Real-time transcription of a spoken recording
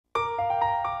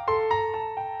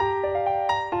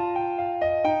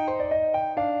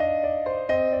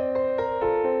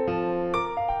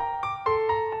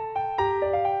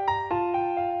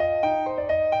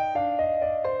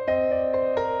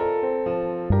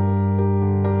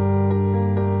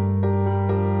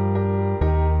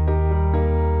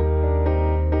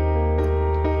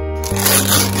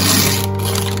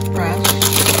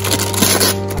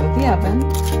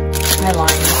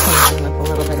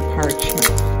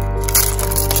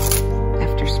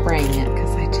spraying it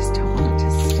because I just don't want it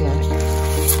to stick.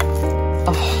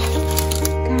 Oh,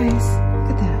 guys, look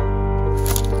at that.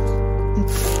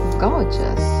 It's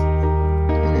gorgeous.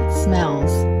 And it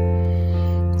smells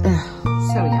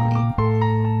so yummy.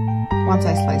 Once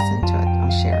I slice into it,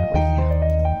 I'll share it with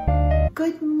you.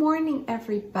 Good morning,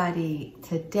 everybody.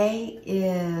 Today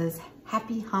is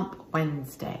Happy Hump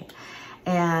Wednesday.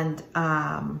 And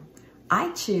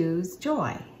I choose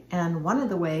joy. And one of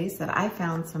the ways that I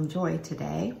found some joy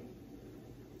today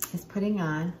is putting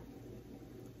on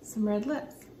some red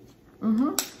lips.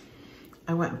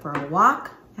 I went for a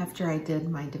walk after I did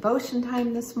my devotion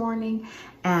time this morning,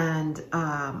 and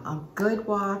a good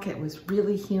walk. It was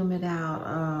really humid out.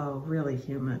 Oh, really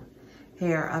humid.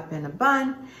 Hair up in a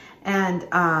bun. And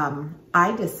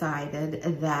I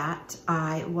decided that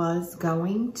I was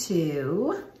going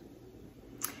to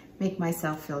make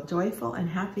myself feel joyful and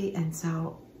happy. And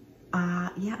so,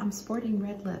 yeah, I'm sporting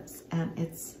red lips and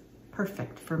it's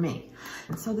perfect for me.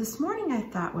 So this morning I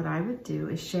thought what I would do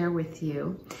is share with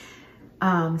you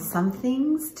some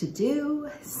things to do,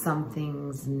 some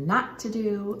things not to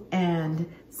do,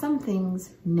 and some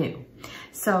things new.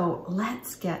 So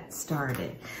let's get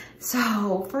started.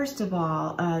 So first of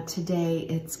all, today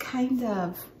it's kind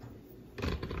of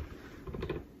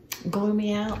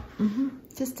gloomy out.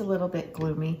 Just a little bit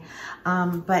gloomy,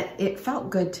 but it felt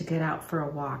good to get out for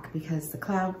a walk because the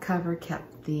cloud cover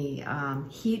kept the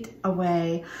heat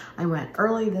away. I went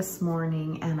early this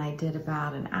morning and I did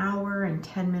about an hour and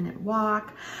 10-minute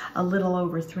walk, a little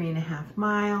over 3.5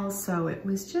 miles. So it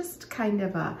was just kind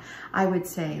of a, I would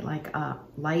say like a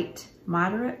light,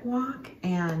 moderate walk.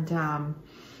 And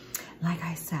like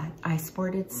I said, I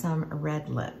sported some red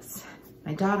lips.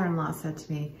 My daughter-in-law said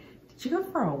to me, "Did you go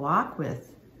for a walk with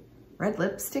red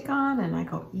lipstick on?" And I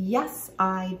go, yes,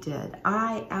 I did.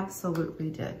 I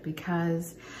absolutely did,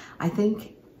 because I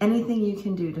think anything you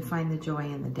can do to find the joy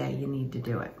in the day, you need to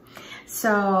do it.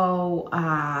 So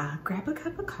grab a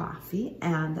cup of coffee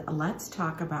and let's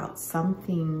talk about some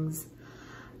things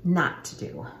not to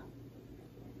do.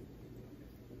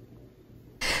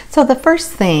 So the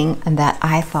first thing that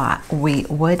I thought we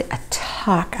would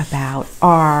talk about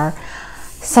are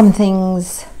some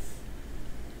things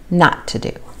not to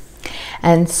do.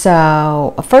 And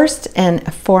so first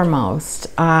and foremost,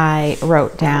 I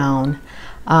wrote down,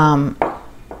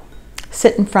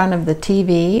 sit in front of the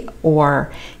TV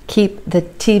or keep the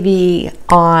TV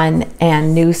on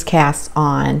and newscasts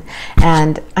on.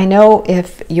 And I know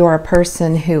if you're a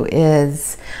person who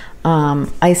is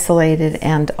isolated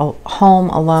and home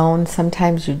alone,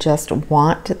 sometimes you just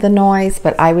want the noise,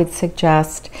 but I would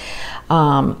suggest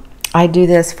I do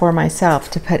this for myself,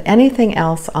 to put anything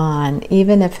else on,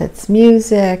 even if it's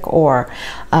music or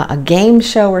a game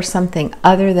show or something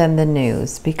other than the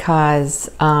news, because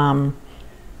I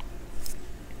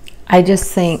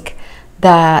just think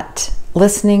that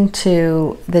listening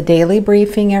to the daily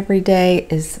briefing every day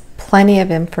is plenty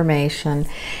of information.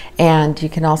 And you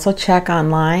can also check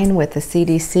online with the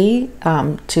CDC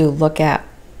to look at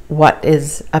what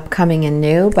is upcoming and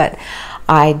new, but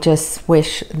I just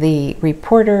wish the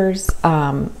reporters,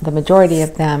 the majority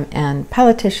of them, and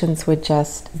politicians would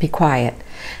just be quiet.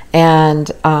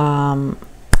 And I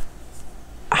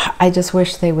just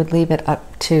wish they would leave it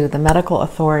up to the medical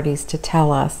authorities to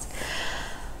tell us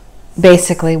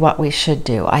basically what we should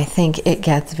do. I think it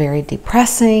gets very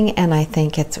depressing, and I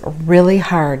think it's really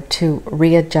hard to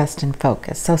readjust and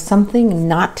focus. So something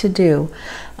not to do,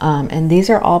 and these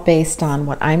are all based on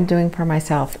what I'm doing for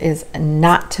myself, is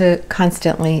not to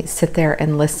constantly sit there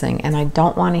and listen. And I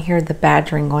don't want to hear the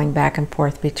badgering going back and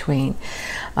forth between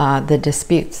the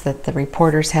disputes that the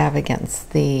reporters have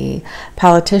against the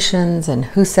politicians and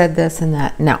who said this and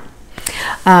that. No.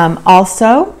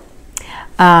 Also,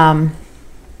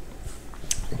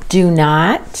 do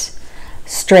not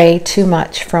stray too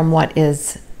much from what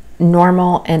is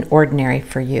normal and ordinary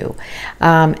for you.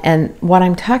 And what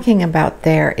I'm talking about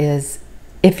there is,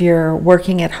 if you're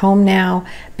working at home now,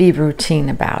 be routine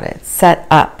about it. Set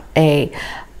up a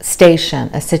station,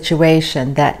 a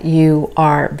situation that you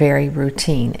are very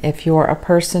routine. If you're a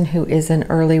person who is an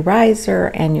early riser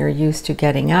and you're used to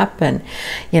getting up and,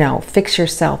 you know, fix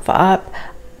yourself up,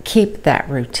 keep that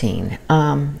routine.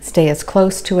 Stay as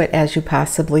close to it as you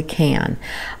possibly can.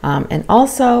 And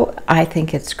also, I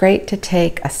think it's great to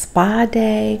take a spa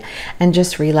day and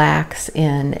just relax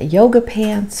in yoga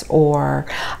pants or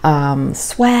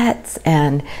sweats,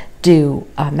 and do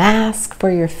a mask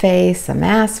for your face, a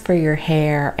mask for your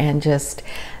hair, and just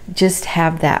just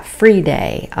have that free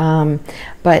day.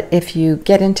 But if you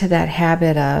get into that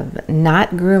habit of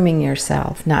not grooming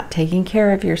yourself, not taking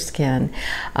care of your skin,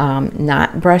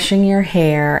 not brushing your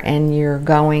hair, and you're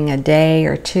going a day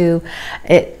or two,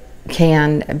 it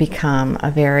can become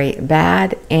a very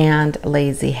bad and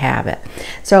lazy habit.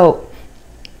 So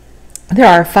there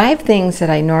are 5 things that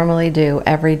I normally do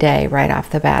every day right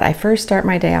off the bat. I first start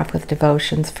my day off with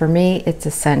devotions. For me, it's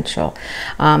essential.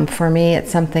 For me, it's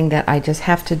something that I just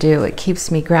have to do. It keeps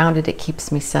me grounded. It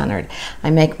keeps me centered. I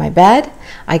make my bed.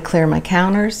 I clear my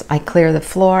counters. I clear the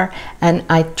floor. And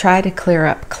I try to clear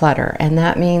up clutter. And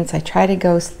that means I try to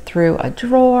go through a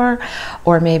drawer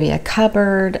or maybe a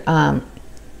cupboard,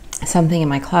 something in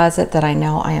my closet that I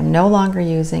know I am no longer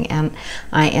using, and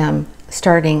I am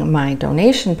starting my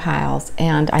donation piles,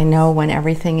 and I know when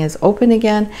everything is open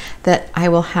again that I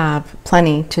will have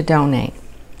plenty to donate.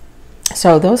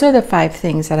 So those are the 5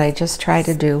 things that I just try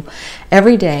to do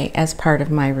every day as part of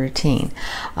my routine.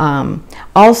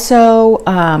 Also,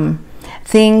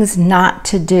 things not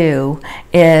to do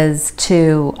is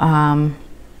to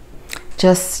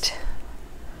just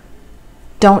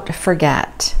don't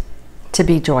forget to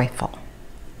be joyful.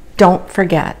 Don't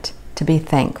forget to be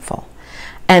thankful.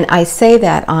 And I say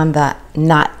that on the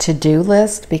not to do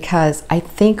list because I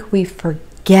think we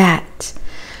forget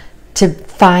to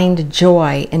find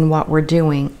joy in what we're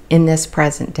doing in this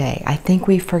present day. I think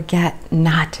we forget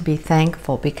not to be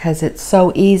thankful because it's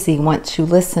so easy once you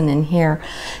listen and hear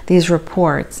these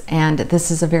reports. And this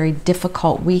is a very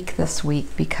difficult week this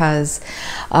week because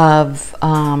of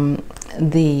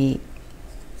the,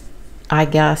 I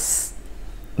guess,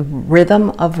 rhythm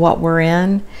of what we're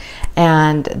in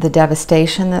and the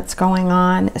devastation that's going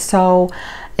on. So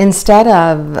instead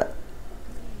of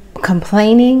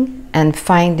complaining and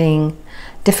finding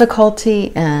difficulty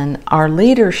in our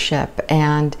leadership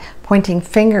and pointing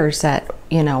fingers at,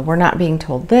 you know, we're not being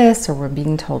told this or we're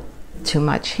being told too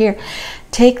much here,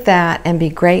 take that and be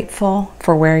grateful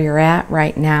for where you're at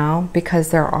right now, because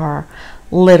there are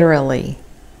literally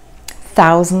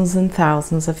thousands and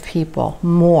thousands of people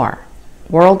more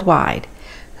worldwide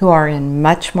who are in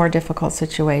much more difficult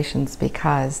situations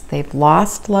because they've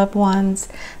lost loved ones.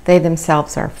 They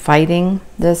themselves are fighting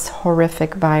this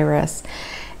horrific virus,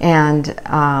 and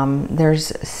there's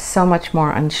so much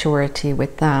more unsurety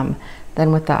with them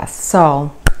than with us.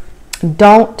 So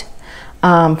don't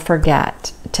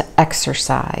forget to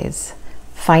exercise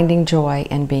finding joy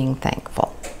and being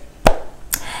thankful.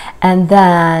 And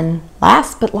then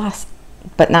last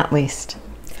but not least,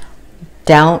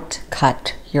 don't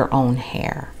cut your own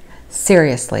hair.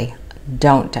 Seriously,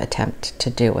 don't attempt to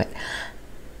do it.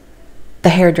 The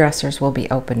hairdressers will be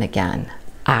open again.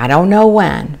 I don't know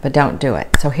when, but don't do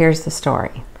it. So here's the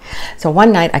story. So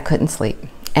one night I couldn't sleep,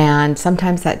 and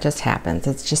sometimes that just happens.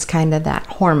 It's just kind of that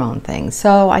hormone thing.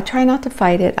 So I try not to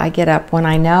fight it. I get up when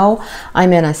I know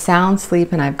I'm in a sound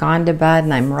sleep and I've gone to bed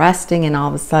and I'm resting, and all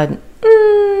of a sudden,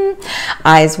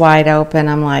 eyes wide open.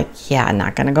 I'm like, yeah, I'm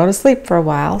not going to go to sleep for a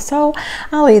while. So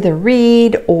I'll either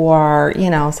read or, you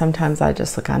know, sometimes I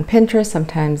just look on Pinterest.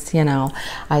 Sometimes, you know,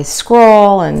 I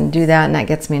scroll and do that, and that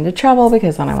gets me into trouble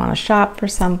because then I want to shop for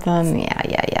something.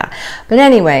 Yeah. But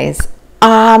anyways,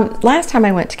 last time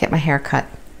I went to get my hair cut,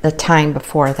 the time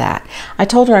before that, I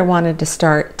told her I wanted to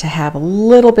start to have a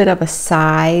little bit of a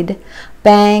side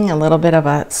bang, a little bit of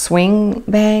a swing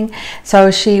bang.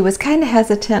 So she was kind of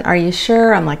hesitant. Are you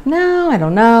sure? I'm like, no, I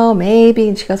don't know, maybe.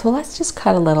 And she goes, well, let's just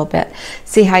cut a little bit,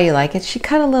 see how you like it. She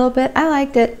cut a little bit. I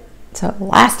liked it. So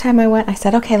last time I went, I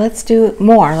said, okay, let's do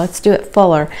more. Let's do it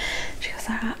fuller. She goes,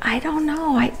 I don't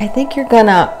know. I think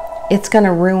it's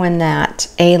gonna ruin that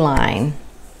A-line.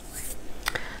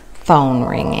 Phone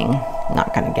ringing.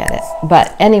 Not gonna get it.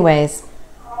 But anyways,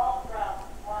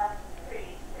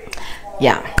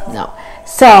 yeah, no.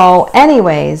 So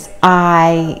anyways,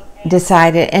 I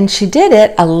decided, and she did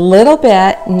it a little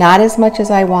bit, not as much as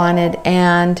I wanted,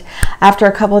 and after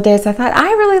a couple of days I thought, I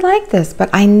really like this, but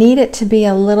I need it to be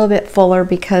a little bit fuller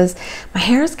because my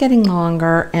hair is getting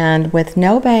longer, and with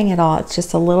no bang at all, it's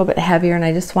just a little bit heavier, and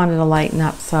I just wanted to lighten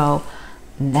up. So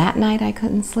that night I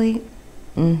couldn't sleep.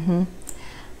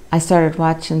 I started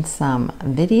watching some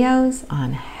videos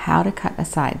on how to cut a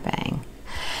side bang.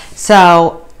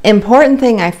 So important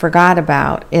thing I forgot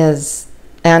about is,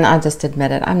 and I'll just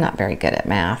admit it, I'm not very good at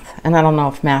math, and I don't know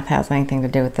if math has anything to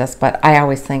do with this, but I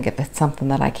always think if it's something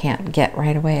that I can't get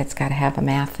right away, it's got to have a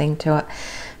math thing to it.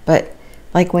 But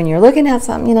Like when you're looking at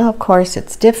something, you know, of course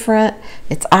it's different,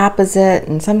 it's opposite,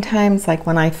 and sometimes like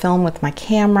when I film with my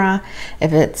camera,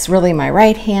 if it's really my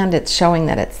right hand, it's showing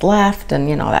that it's left, and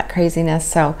you know, that craziness.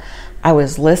 So I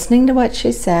was listening to what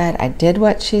she said, I did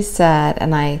what she said,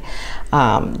 and I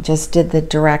just did the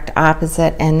direct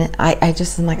opposite, and I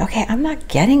just am like, okay, I'm not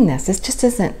getting this. This just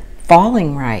isn't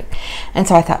falling right. And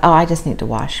so I thought, oh, I just need to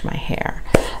wash my hair.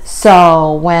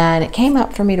 So when it came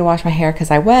up for me to wash my hair,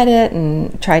 because I wet it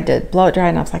and tried to blow it dry,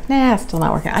 and I was like, nah, it's still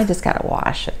not working. I just got to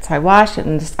wash it. So I washed it,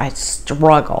 and I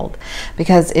struggled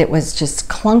because it was just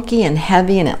clunky and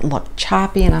heavy, and it looked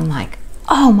choppy, and I'm like,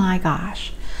 oh my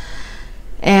gosh.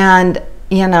 And,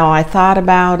 you know, I thought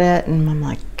about it, and I'm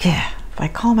like, yeah, if I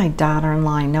call my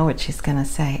daughter-in-law, I know what she's going to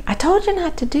say. I told you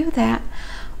not to do that.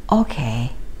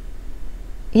 Okay,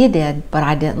 you did, but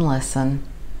I didn't listen.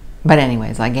 But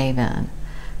anyways, I gave in.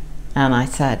 And I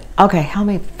said, okay, help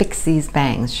me fix these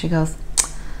bangs. She goes,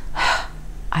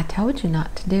 I told you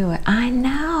not to do it. I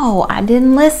know, I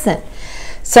didn't listen.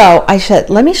 So I said,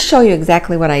 let me show you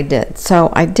exactly what I did.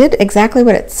 So I did exactly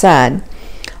what it said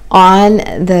on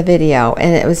the video,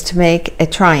 and it was to make a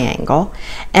triangle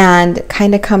and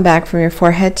kind of come back from your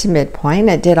forehead to midpoint.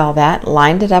 I did all that,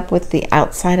 lined it up with the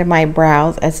outside of my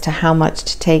brows as to how much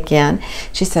to take in.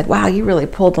 She said, wow, you really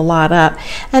pulled a lot up.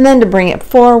 And then to bring it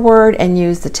forward and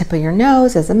use the tip of your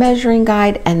nose as a measuring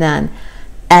guide, and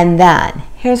then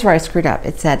here's where I screwed up.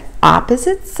 It said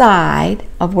opposite side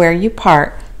of where you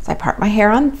part. So I part my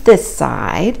hair on this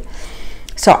side.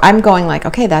 So I'm going like,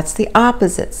 okay, that's the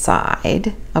opposite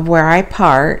side of where I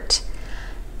part.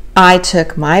 I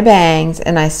took my bangs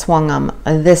and I swung them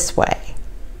this way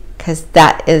because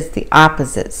that is the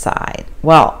opposite side.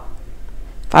 Well,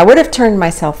 if I would have turned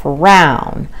myself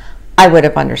around, I would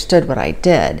have understood what I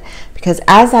did, because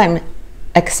as I'm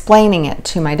explaining it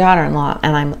to my daughter-in-law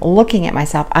and I'm looking at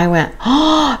myself, I went,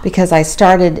 oh, because I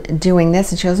started doing this,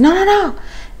 and she goes, no, no, no.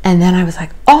 And then I was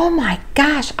like, oh my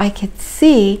gosh, I could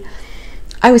see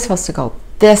I was supposed to go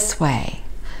this way.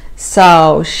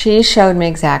 So she showed me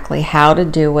exactly how to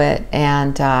do it,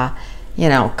 and you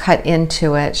know, cut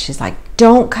into it. She's like,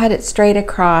 don't cut it straight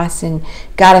across, and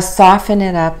got to soften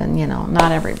it up. And you know,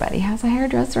 not everybody has a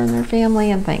hairdresser in their family,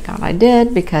 and thank God I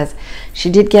did, because she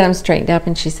did get them straightened up.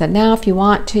 And she said, now if you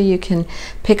want to, you can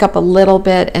pick up a little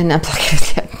bit. And I'm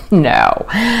like, no,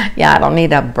 yeah, I don't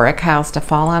need a brick house to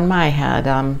fall on my head.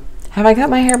 Have I cut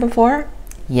my hair before?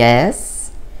 Yes.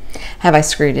 Have I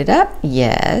screwed it up?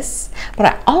 Yes. But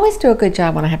I always do a good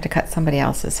job when I have to cut somebody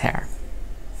else's hair.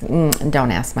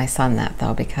 Don't ask my son that,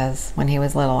 though, because when he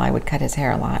was little, I would cut his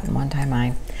hair a lot. And one time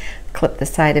I clipped the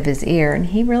side of his ear, and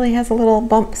he really has a little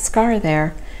bump scar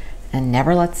there and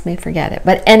never lets me forget it.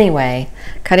 But anyway,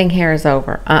 cutting hair is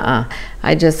over.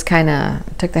 I just kind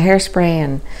of took the hairspray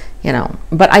and, you know,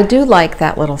 but I do like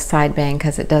that little side bang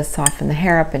because it does soften the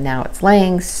hair up, and now it's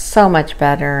laying so much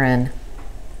better. And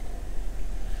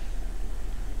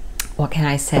what can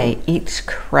I say? Each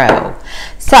crow.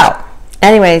 So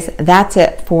anyways, that's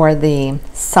it for the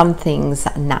some things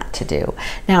not to do.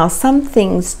 Now, some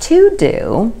things to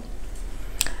do,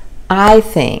 I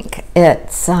think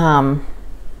it's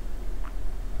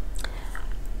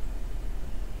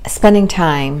spending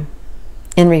time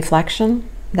in reflection.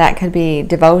 That could be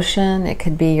devotion, it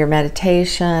could be your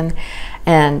meditation,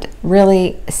 and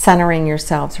really centering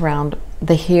yourselves around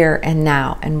the here and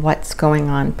now and what's going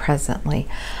on presently.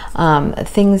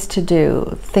 Things to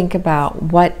do, think about,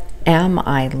 what am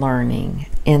I learning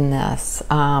in this?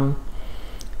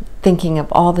 Thinking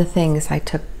of all the things I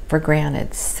took for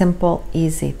granted, simple,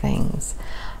 easy things.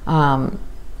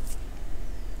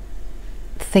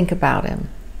 Think about them,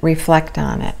 reflect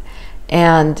on it,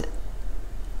 and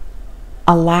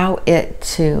allow it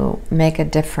to make a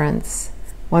difference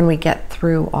when we get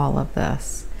through all of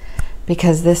this,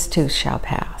 because this too shall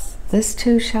pass. This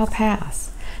too shall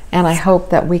pass. And I hope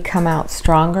that we come out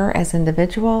stronger as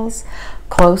individuals,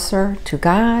 closer to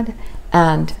God,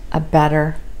 and a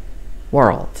better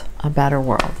world. A better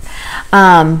world.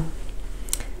 And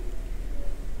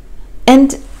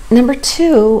number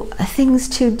two, things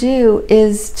to do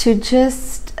is to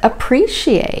just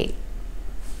appreciate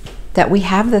that we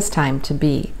have this time to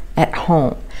be at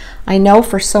home. I know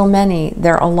for so many,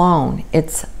 they're alone.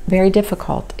 It's very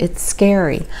difficult. It's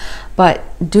scary. But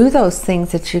do those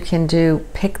things that you can do.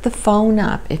 Pick the phone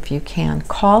up if you can.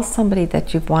 Call somebody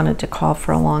that you've wanted to call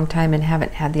for a long time and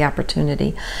haven't had the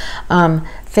opportunity.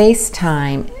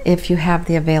 FaceTime if you have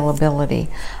the availability.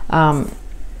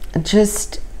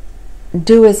 Just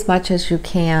do as much as you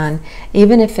can,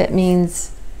 even if it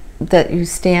means that you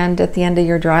stand at the end of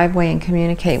your driveway and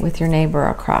communicate with your neighbor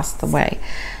across the way.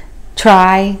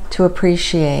 Try to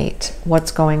appreciate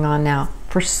what's going on now.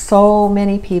 for so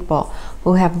many people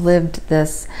who have lived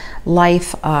this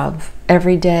life of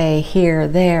every day, here,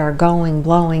 there, going,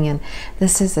 blowing, and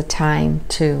this is a time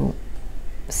to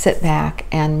sit back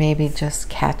and maybe just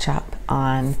catch up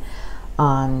on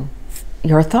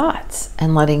your thoughts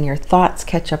and letting your thoughts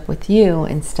catch up with you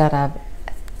instead of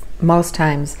most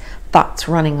times thoughts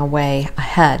running away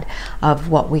ahead of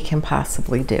what we can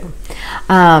possibly do.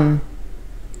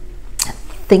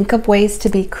 Think of ways to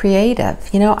be creative.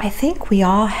 You know, I think we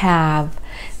all have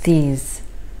these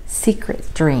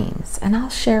secret dreams, and I'll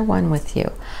share one with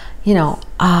you, you know,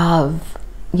 of,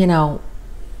 you know,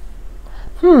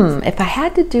 if I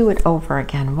had to do it over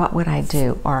again, what would I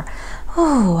do? Or,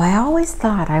 oh, I always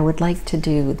thought I would like to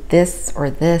do this or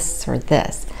this or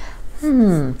this.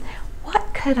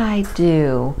 What could I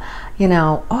do? You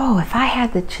know, oh, if I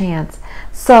had the chance.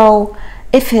 So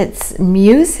if it's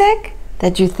music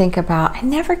that you think about, I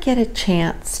never get a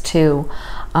chance to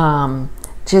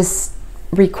just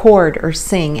record or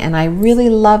sing, and I really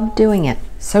love doing it,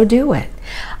 so do it.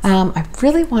 I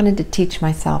really wanted to teach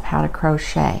myself how to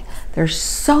crochet. There's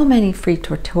so many free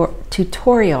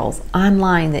tutorials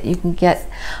online that you can get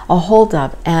a hold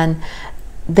of, and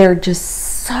they're just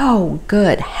so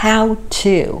good. How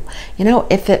to, you know,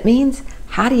 if it means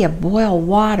how do you boil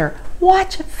water,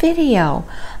 watch a video.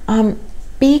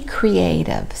 Be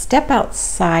creative, step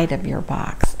outside of your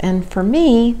box. And for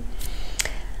me,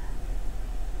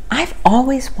 I've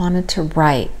always wanted to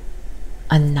write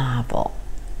a novel.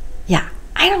 Yeah,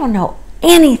 I don't know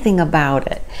anything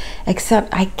about it,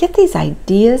 except I get these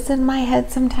ideas in my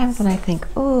head sometimes and I think,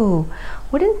 oh,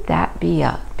 wouldn't that be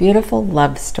a beautiful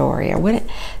love story? Or wouldn't?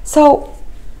 So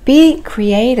be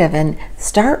creative and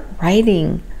start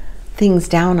writing things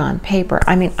down on paper.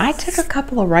 I mean, I took a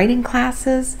couple of writing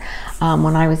classes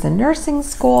when I was in nursing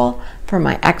school for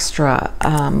my extra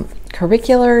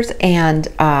curriculars, and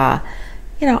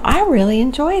you know, I really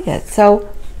enjoyed it.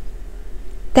 So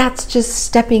that's just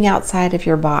stepping outside of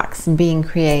your box and being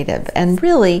creative. And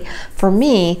really, for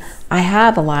me, I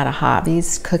have a lot of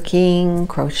hobbies: cooking,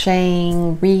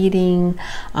 crocheting, reading.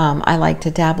 I like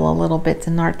to dabble a little bit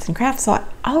in arts and crafts, so I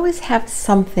always have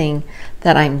something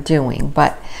that I'm doing.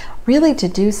 But really, to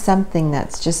do something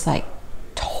that's just like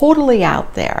totally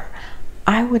out there,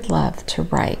 I would love to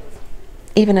write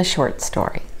even a short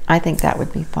story. I think that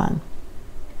would be fun.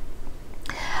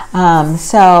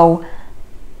 So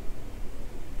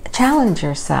challenge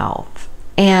yourself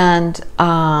and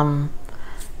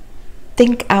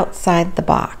think outside the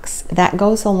box. That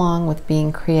goes along with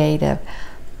being creative,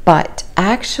 but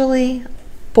actually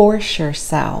force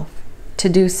yourself to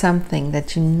do something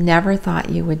that you never thought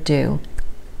you would do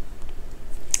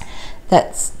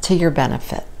that's to your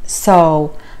benefit.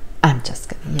 So I'm just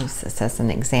going to use this as an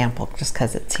example just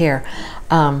because it's here.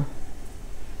 Put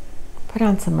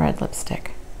on some red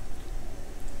lipstick.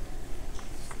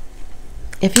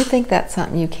 If you think that's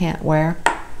something you can't wear,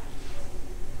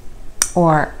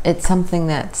 or it's something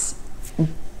that's,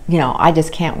 you know, I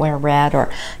just can't wear red, or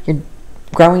you're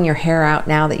growing your hair out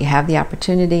now that you have the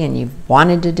opportunity and you've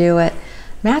wanted to do it,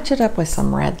 match it up with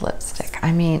some red lipstick.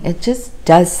 I mean, it just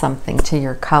does something to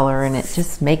your color and it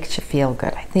just makes you feel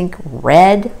good. I think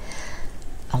red,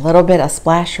 a little bit, a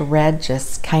splash of red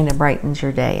just kind of brightens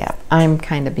your day up. I'm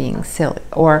kind of being silly.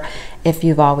 Or if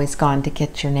you've always gone to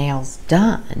get your nails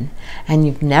done and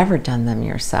you've never done them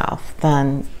yourself,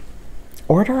 then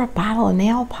order a bottle of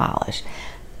nail polish.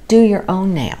 Do your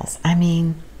own nails. I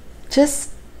mean,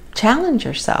 just challenge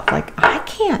yourself. Like, I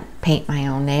can't paint my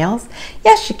own nails.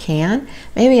 Yes, you can.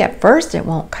 Maybe at first it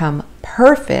won't come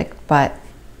perfect, but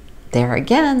there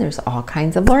again, there's all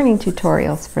kinds of learning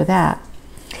tutorials for that.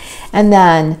 And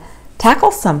then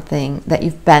tackle something that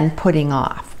you've been putting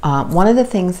off. One of the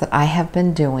things that I have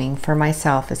been doing for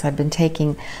myself is I've been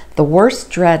taking the worst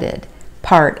dreaded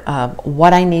part of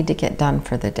what I need to get done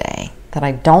for the day that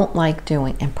I don't like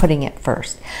doing and putting it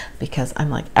first, because I'm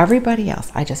like everybody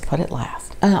else. I just put it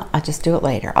last. Oh, I'll just do it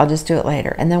later. I'll just do it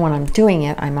later. And then when I'm doing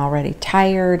it, I'm already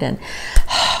tired and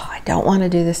I don't want to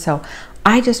do this. So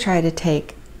I just try to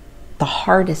take the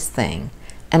hardest thing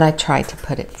and I try to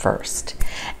put it first.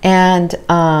 And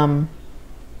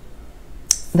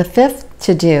the fifth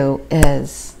to do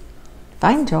is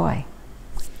find joy.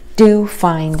 Do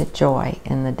find joy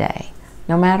in the day,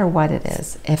 no matter what it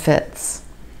is. If it's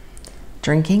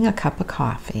drinking a cup of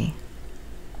coffee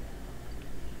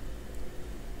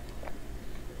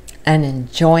and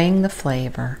enjoying the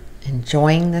flavor,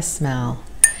 enjoying the smell,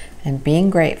 and being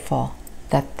grateful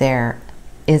that there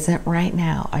isn't right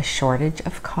now a shortage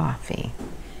of coffee.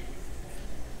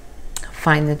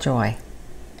 Find the joy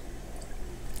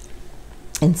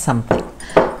in something.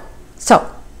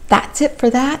 So that's it for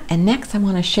that. And next I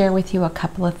want to share with you a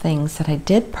couple of things that I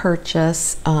did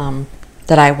purchase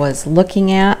that I was looking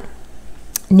at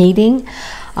needing,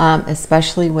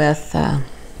 especially with,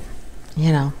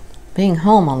 you know, being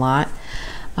home a lot.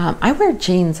 I wear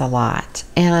jeans a lot,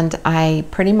 and I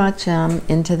pretty much am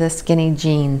into the skinny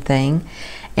jean thing,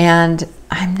 and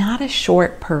I'm not a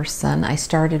short person. I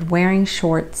started wearing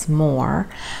shorts more,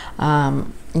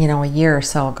 you know, a year or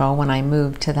so ago when I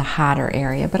moved to the hotter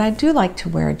area, but I do like to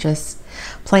wear just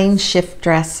plain shift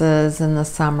dresses in the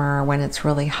summer when it's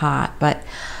really hot. But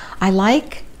I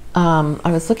like,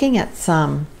 I was looking at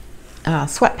some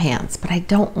sweatpants, but I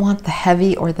don't want the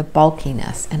heavy or the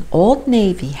bulkiness, and Old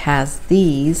Navy has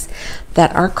these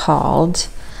that are called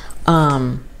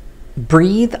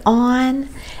Breathe On,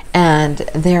 and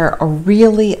they're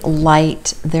really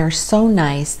light. They're so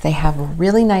nice. They have a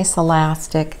really nice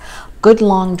elastic, good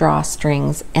long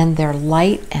drawstrings, and they're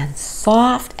light and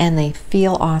soft, and they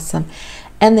feel awesome.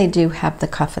 And they do have the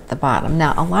cuff at the bottom.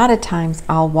 Now, a lot of times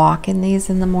I'll walk in these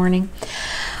in the morning.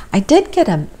 I did get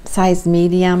a size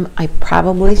medium. I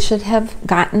probably should have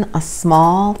gotten a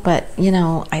small, but you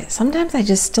know, sometimes I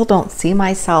just still don't see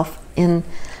myself in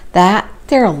that.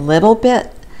 They're a little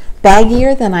bit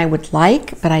baggier than I would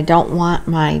like, but I don't want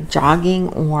my jogging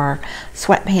or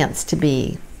sweatpants to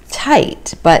be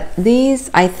tight. But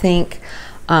these, I think,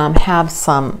 have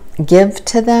some give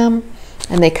to them.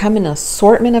 And they come in an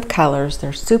assortment of colors.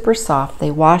 They're super soft.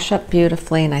 They wash up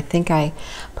beautifully. And I think I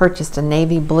purchased a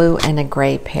navy blue and a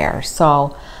gray pair.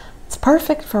 So it's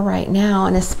perfect for right now.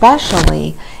 And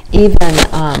especially even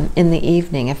in the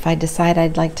evening. If I decide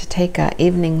I'd like to take an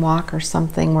evening walk or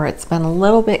something where it's been a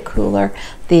little bit cooler,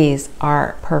 these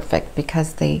are perfect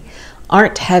because they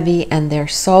aren't heavy and they're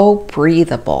so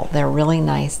breathable. They're really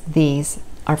nice. These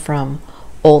are from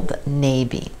Old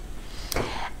Navy.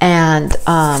 And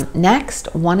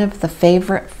next, one of the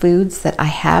favorite foods that I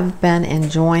have been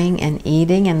enjoying and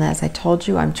eating, and as I told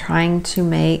you, I'm trying to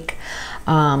make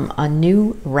a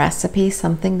new recipe,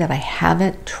 something that I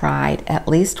haven't tried at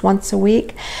least once a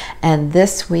week. And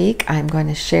this week, I'm going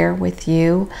to share with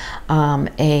you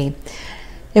it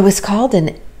was called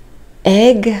an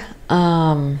egg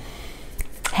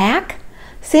hack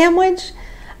sandwich.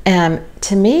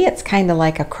 To me, it's kind of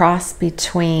like a cross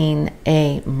between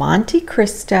a Monte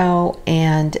Cristo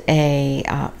and a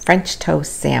French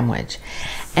toast sandwich.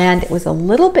 And it was a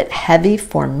little bit heavy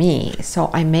for me,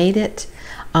 so I made it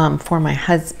for my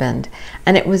husband.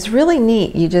 And it was really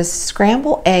neat. You just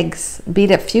scramble eggs,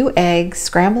 beat a few eggs,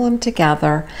 scramble them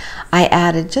together. I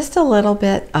added just a little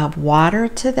bit of water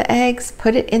to the eggs,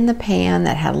 put it in the pan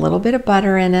that had a little bit of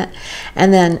butter in it,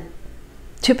 and then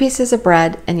 2 pieces of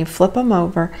bread, and you flip them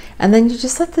over, and then you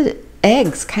just let the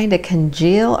eggs kind of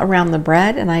congeal around the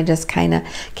bread, and I just kind of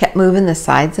kept moving the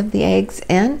sides of the eggs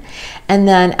in. And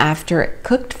then after it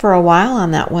cooked for a while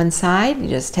on that one side, you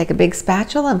just take a big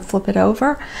spatula and flip it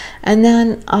over. And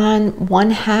then on one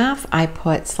half, I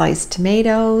put sliced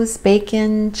tomatoes,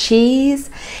 bacon, cheese,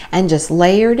 and just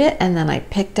layered it. And then I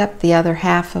picked up the other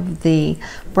half of the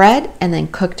bread and then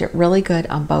cooked it really good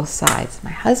on both sides.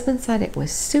 My husband said it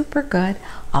was super good.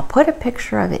 I'll put a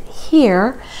picture of it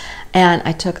here. And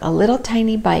I took a little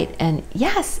tiny bite, and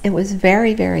yes, it was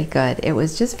very, very good. It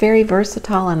was just very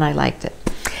versatile, and I liked it.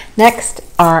 Next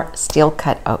are steel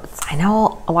cut oats. I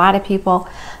know a lot of people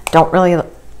don't really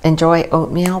enjoy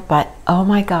oatmeal, but oh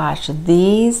my gosh,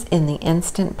 these in the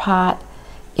Instant Pot,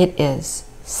 it is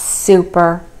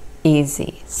super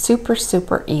easy, super,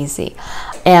 super easy.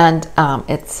 And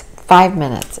it's 5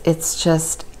 minutes. It's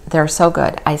just, they're so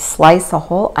good. I slice a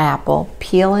whole apple,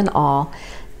 peel and all,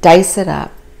 dice it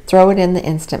up, throw it in the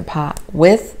Instant Pot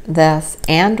with this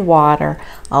and water,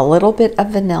 a little bit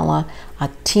of vanilla, a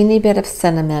teeny bit of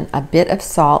cinnamon, a bit of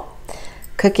salt.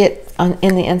 Cook it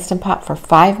in the Instant Pot for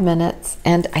 5 minutes.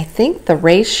 And I think the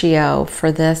ratio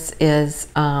for this is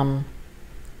 1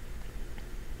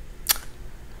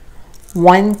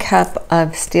 cup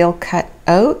of steel cut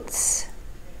oats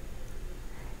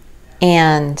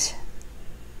and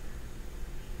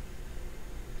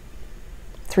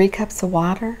 3 cups of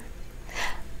water.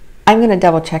 I'm going to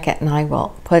double check it, and I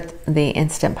will put the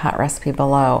Instant Pot recipe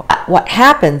below. What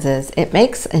happens is it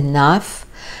makes enough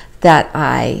that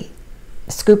I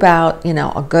scoop out, you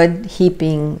know, a good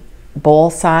heaping bowl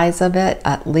size of it,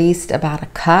 at least about a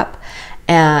cup.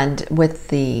 And with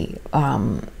the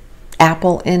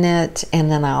apple in it,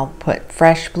 and then I'll put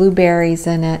fresh blueberries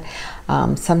in it.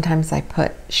 Sometimes I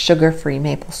put sugar-free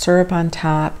maple syrup on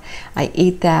top. I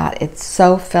eat that. It's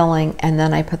so filling, and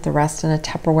then I put the rest in a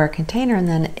Tupperware container, and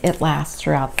then it lasts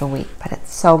throughout the week. But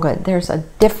it's so good. There's a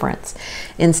difference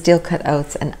in steel-cut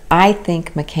oats, and I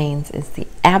think McCann's is the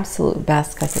absolute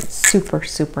best because it's super,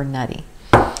 super nutty.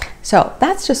 So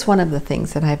that's just one of the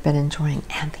things that I've been enjoying.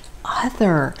 And the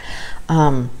other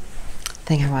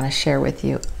thing I want to share with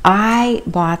you, I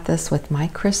bought this with my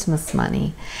Christmas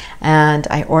money, and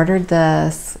I ordered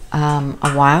this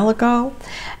a while ago.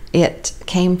 It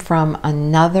came from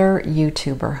another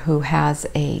YouTuber who has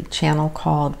a channel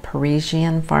called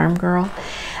Parisian Farm Girl,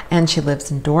 and she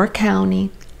lives in Door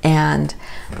County, and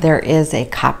there is a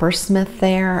coppersmith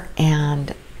there.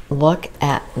 And look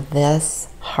at this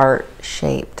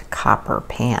heart-shaped copper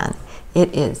pan.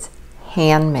 It is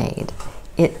handmade.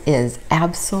 It is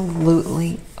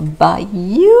absolutely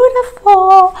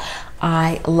beautiful.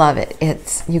 I love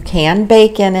it. You can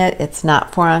bake in it. It's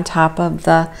not for on top of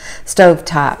the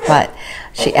stovetop, but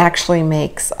she actually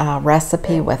makes a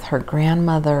recipe with her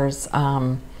grandmother's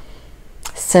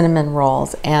cinnamon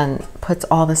rolls, and puts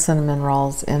all the cinnamon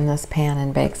rolls in this pan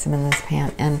and bakes them in this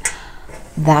pan. And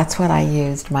that's what I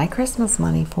used my Christmas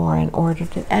money for and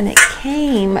ordered it. And it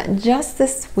came just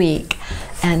this week,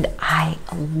 and I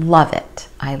love it.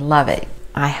 I love it.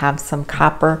 I have some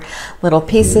copper little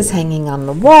pieces hanging on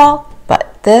the wall,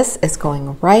 but this is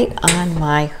going right on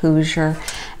my Hoosier,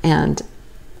 and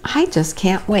I just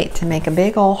can't wait to make a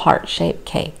big old heart-shaped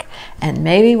cake. And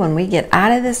maybe when we get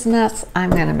out of this mess,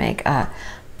 I'm going to make a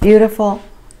beautiful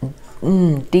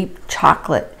deep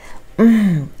chocolate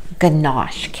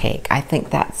ganache cake. I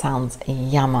think that sounds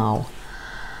yummo.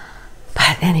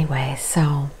 But anyway,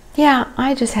 so yeah,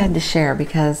 I just had to share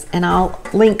because, and I'll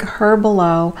link her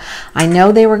below. I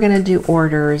know they were going to do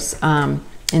orders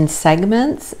in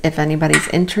segments if anybody's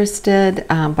interested,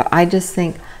 but I just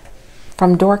think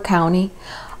from Door County,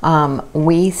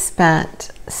 we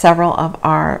spent several of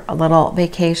our little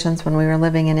vacations when we were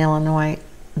living in Illinois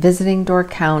visiting Door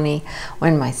County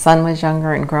when my son was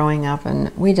younger and growing up,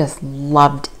 and we just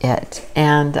loved it.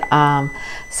 And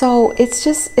so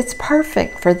it's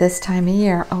perfect for this time of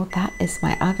year. Oh, that is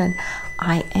my oven.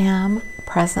 I am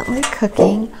presently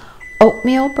cooking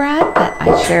oatmeal bread that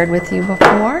I shared with you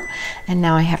before, and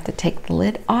now I have to take the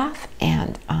lid off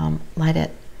and let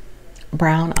it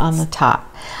brown on the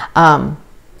top.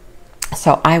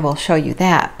 So I will show you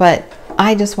that, but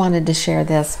I just wanted to share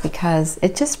this because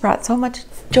it just brought so much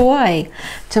joy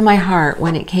to my heart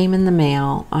when it came in the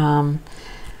mail. I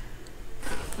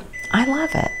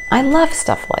love it. I love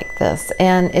stuff like this,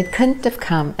 and it couldn't have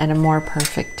come at a more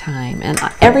perfect time. And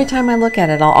every time I look at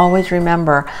it, I'll always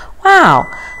remember,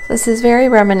 wow, this is very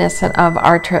reminiscent of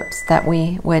our trips that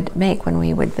we would make when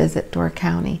we would visit Door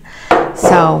County.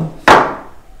 So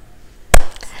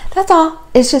that's all.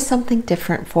 It's just something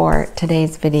different for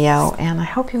today's video, and I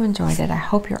hope you enjoyed it. I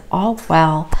hope you're all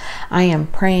well. I am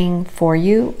praying for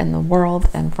you and the world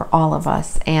and for all of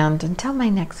us. And until my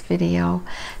next video,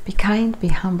 be kind, be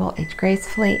humble, age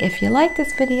gracefully. If you like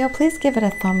this video, please give it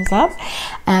a thumbs up.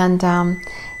 And,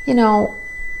 you know,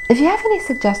 if you have any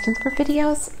suggestions for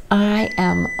videos, I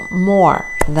am more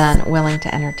than willing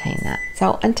to entertain that.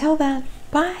 So until then,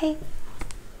 bye.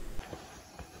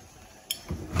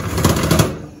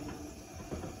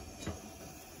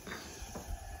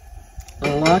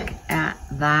 Look at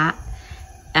that.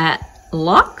 It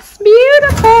looks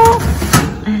beautiful.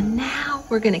 And now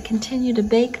we're going to continue to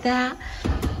bake that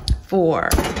for,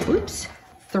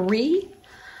 3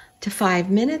 to 5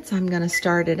 minutes. I'm going to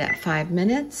start it at 5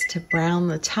 minutes to brown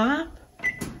the top.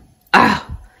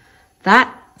 Oh,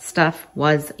 that stuff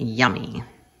was yummy.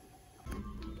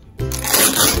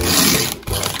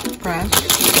 Fresh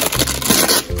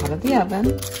out of the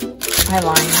oven. I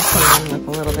lined the pan with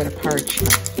a little bit of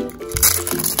parchment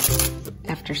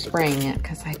after spraying it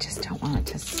because I just don't want it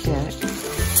to stick.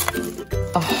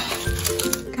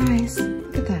 Oh, guys,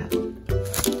 look at that.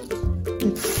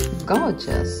 It's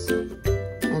gorgeous,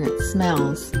 and it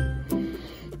smells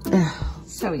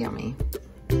so yummy.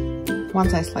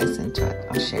 Once I slice into it,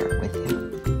 I'll share it with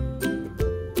you.